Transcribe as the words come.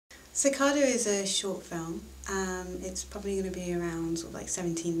Cicada is a short film. It's probably going to be around sort of like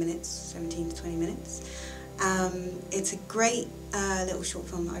 17 to 20 minutes. It's a great little short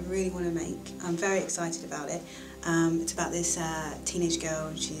film that I really want to make. I'm very excited about it. It's about this teenage girl,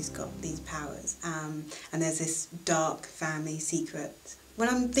 and she's got these powers, and there's this dark family secret. When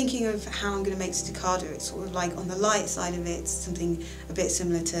I'm thinking of how I'm going to make Cicada, it's sort of like on the light side of it, it's something a bit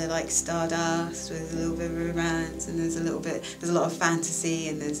similar to like Stardust, with a little bit of romance, and there's a lot of fantasy,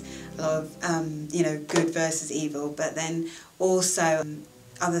 and there's a lot of you know, good versus evil, but then also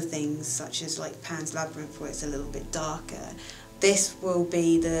other things such as like Pan's Labyrinth, where it's a little bit darker. This will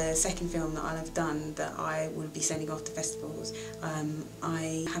be the second film that I'll have done that I will be sending off to festivals.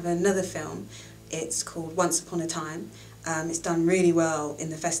 I have another film. It's called Once Upon a Time. It's done really well in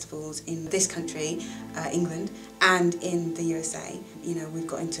the festivals in this country, England, and in the USA. You know, we've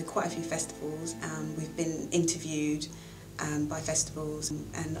got into quite a few festivals. We've been interviewed by festivals,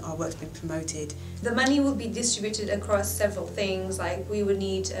 and our work's been promoted. The money will be distributed across several things, like we would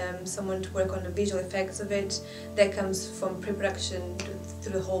need someone to work on the visual effects of it. That comes from pre-production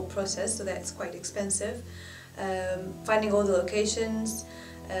through the whole process, so that's quite expensive. Finding all the locations,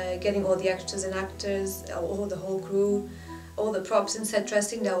 getting all the actors and actors, all the whole crew, all the props and set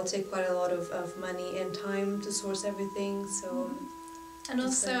dressing, that will take quite a lot of money and time to source everything. So, and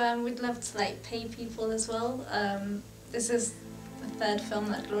also we'd love to like pay people as well. This is the third film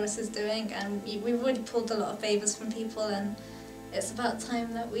that Deloris is doing, and we've already pulled a lot of favours from people, and it's about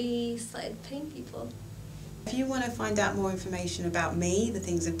time that we started paying people. If you want to find out more information about me, the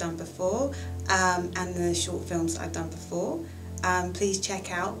things I've done before, and the short films that I've done before, please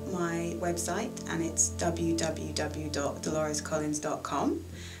check out my website, and it's www.deloriscollins.com.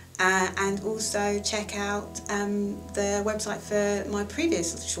 And also check out the website for my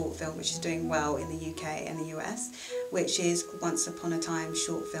previous short film, which is doing well in the UK and the US, which is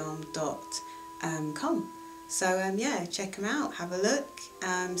onceuponatimeshortfilm.com. So yeah, check them out, have a look,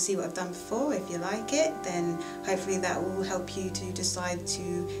 see what I've done before. If you like it, then hopefully that will help you to decide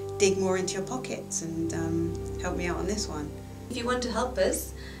to dig more into your pockets and help me out on this one. if you want to help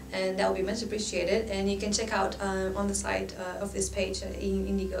us, and that will be much appreciated, and you can check out on the side of this page in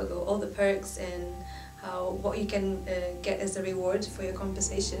Indigogo all the perks and what you can get as a reward for your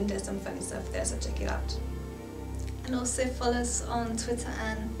compensation. There's some funny stuff there, so check it out. And also follow us on Twitter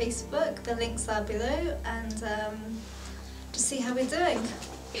and Facebook, the links are below, and just see how we're doing.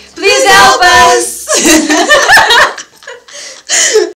 Please help us!